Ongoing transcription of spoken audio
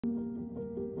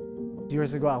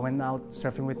Years ago, I went out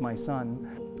surfing with my son.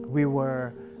 We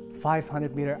were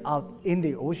 500 meters out in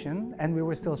the ocean and we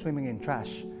were still swimming in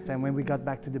trash. And when we got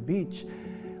back to the beach,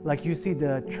 like you see,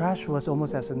 the trash was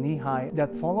almost as a knee high.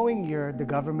 That following year, the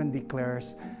government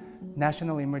declares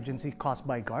national emergency caused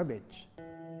by garbage.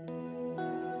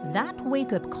 That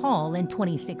wake-up call in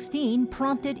 2016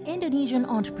 prompted Indonesian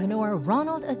entrepreneur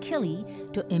Ronald Achille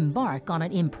to embark on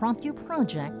an impromptu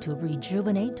project to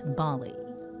rejuvenate Bali.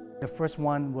 The first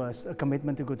one was a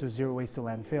commitment to go to zero waste to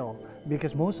landfill,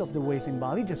 because most of the waste in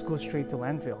Bali just goes straight to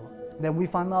landfill. Then we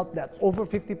found out that over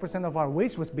 50% of our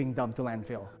waste was being dumped to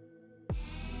landfill.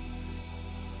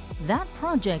 That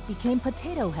project became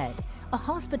Potato Head, a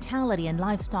hospitality and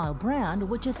lifestyle brand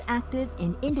which is active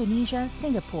in Indonesia,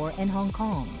 Singapore, and Hong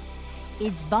Kong.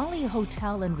 Its Bali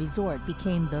hotel and resort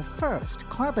became the first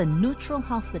carbon-neutral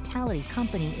hospitality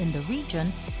company in the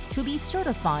region to be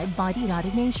certified by the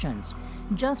United Nations.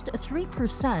 Just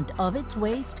 3% of its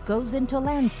waste goes into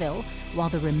landfill, while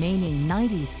the remaining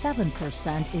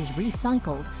 97% is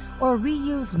recycled or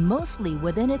reused mostly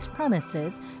within its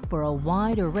premises for a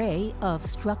wide array of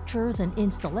structures and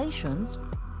installations,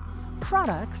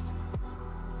 products,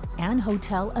 and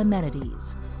hotel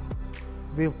amenities.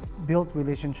 We've built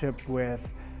relationship with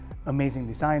amazing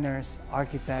designers,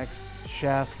 architects,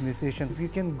 chefs, musicians. If you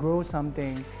can grow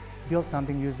something, build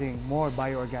something using more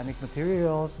bioorganic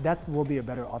materials, that will be a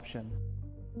better option.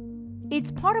 It's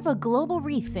part of a global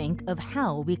rethink of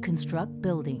how we construct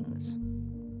buildings.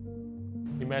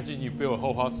 Imagine you build a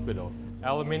whole hospital.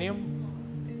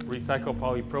 Aluminium, recycled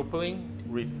polypropylene,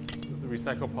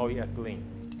 recycled polyethylene.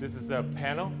 This is a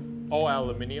panel, all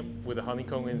aluminium with a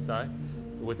honeycomb inside,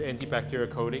 with antibacterial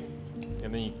coating,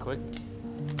 and then you click.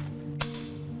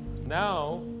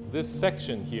 Now, this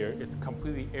section here is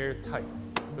completely airtight,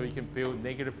 so you can build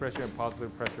negative pressure and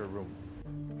positive pressure room.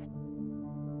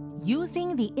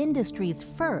 Using the industry's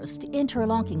first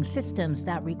interlocking systems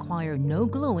that require no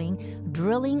gluing,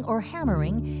 drilling, or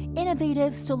hammering,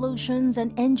 innovative solutions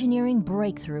and engineering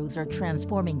breakthroughs are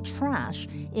transforming trash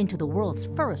into the world's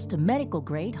first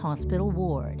medical-grade hospital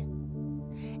ward.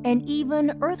 And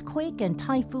even earthquake and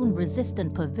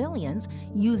typhoon-resistant pavilions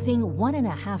using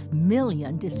 1.5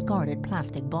 million discarded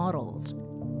plastic bottles.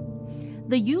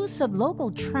 The use of local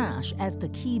trash as the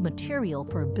key material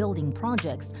for building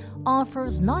projects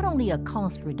offers not only a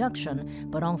cost reduction,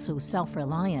 but also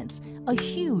self-reliance, a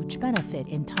huge benefit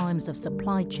in times of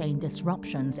supply chain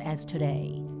disruptions as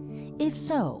today. If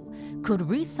so, could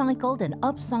recycled and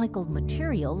upcycled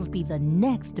materials be the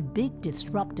next big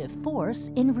disruptive force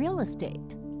in real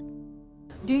estate?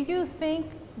 Do you think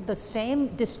the same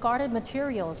discarded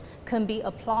materials can be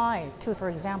applied to, for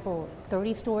example,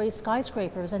 30-story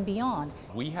skyscrapers and beyond?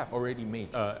 We have already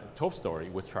made a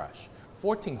 12-story with trash,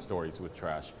 14 stories with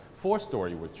trash,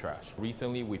 4-story with trash.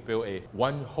 Recently, we built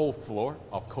one whole floor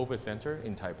of COVID center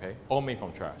in Taipei, all made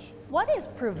from trash. What is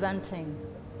preventing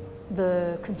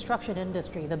the construction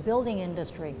industry, the building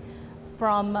industry,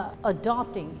 from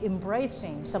adopting,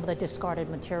 embracing some of the discarded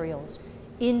materials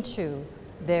into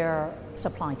their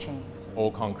supply chain?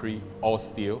 All concrete, all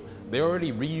steel, they're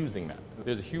already reusing that.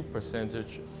 There's a huge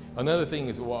percentage. Another thing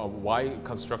is why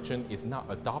construction is not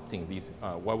adopting these,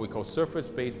 what we call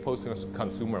surface-based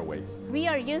post-consumer waste. We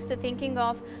are used to thinking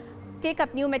of take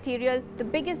up new material. The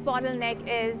biggest bottleneck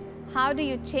is how do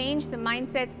you change the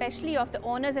mindset, especially of the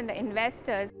owners and the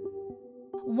investors.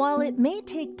 While it may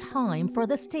take time for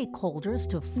the stakeholders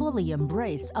to fully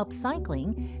embrace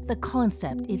upcycling, the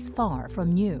concept is far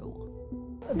from new.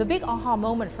 The big aha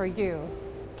moment for you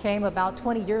came about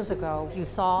 20 years ago. You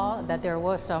saw that there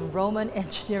was some Roman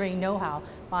engineering know-how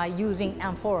by using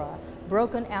amphora,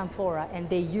 broken amphora, and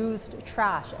they used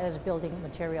trash as building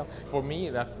material. For me,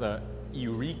 that's the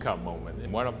eureka moment.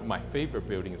 And one of my favorite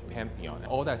buildings is Pantheon.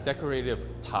 All that decorative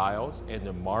tiles and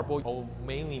the marble, all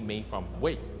mainly made from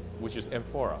waste, which is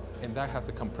amphora. And that has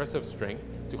a compressive strength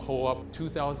to hold up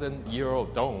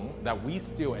 2,000-year-old dome that we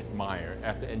still admire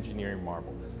as an engineering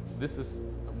marvel. This is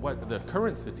what the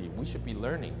current city, we should be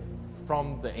learning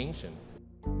from the ancients.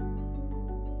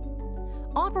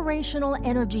 Operational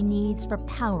energy needs for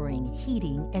powering,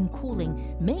 heating, and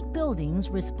cooling make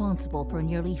buildings responsible for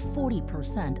nearly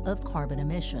 40% of carbon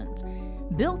emissions.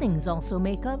 Buildings also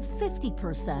make up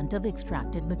 50% of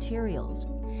extracted materials.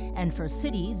 And for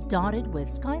cities dotted with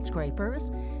skyscrapers,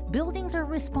 buildings are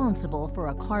responsible for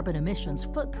a carbon emissions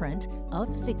footprint of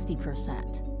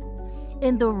 60%.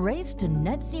 In the race to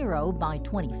net zero by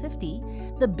 2050,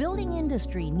 the building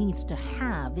industry needs to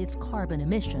halve its carbon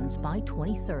emissions by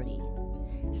 2030.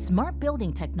 Smart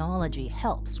building technology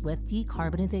helps with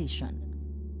decarbonization.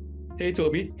 Hey,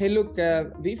 Toby. Hey, look,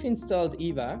 we've installed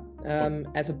Eva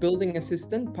as a building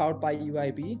assistant powered by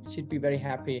UIB. She'd be very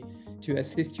happy to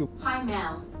assist you. Hi,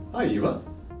 Mal. Hi, Eva.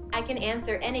 I can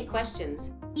answer any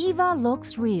questions. Eva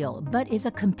looks real, but is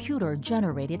a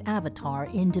computer-generated avatar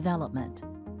in development.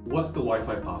 What's the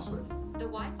Wi-Fi password?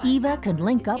 Eva can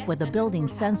link up with the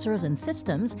building's sensors and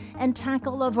systems and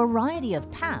tackle a variety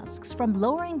of tasks, from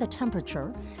lowering the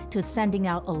temperature to sending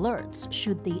out alerts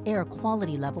should the air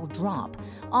quality level drop,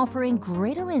 offering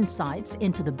greater insights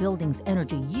into the building's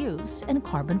energy use and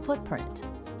carbon footprint.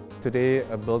 Today,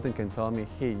 a building can tell me,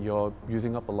 hey, you're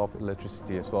using up a lot of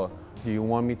electricity as well. Do you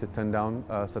want me to turn down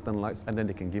certain lights? And then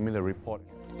they can give me the report.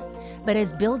 But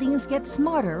as buildings get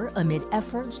smarter amid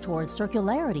efforts towards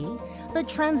circularity, the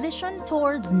transition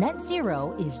towards net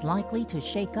zero is likely to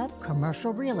shake up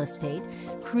commercial real estate,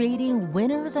 creating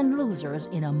winners and losers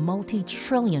in a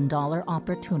multi-trillion-dollar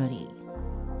opportunity.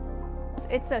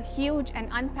 It's a huge and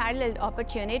unparalleled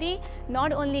opportunity,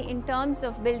 not only in terms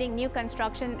of building new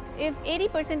construction. If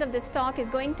 80% of the stock is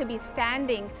going to be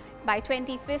standing by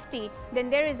 2050, then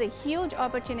there is a huge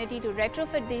opportunity to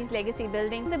retrofit these legacy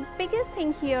buildings. The biggest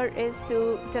thing here is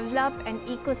to develop an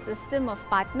ecosystem of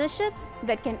partnerships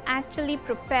that can actually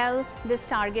propel this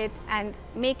target and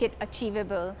make it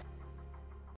achievable.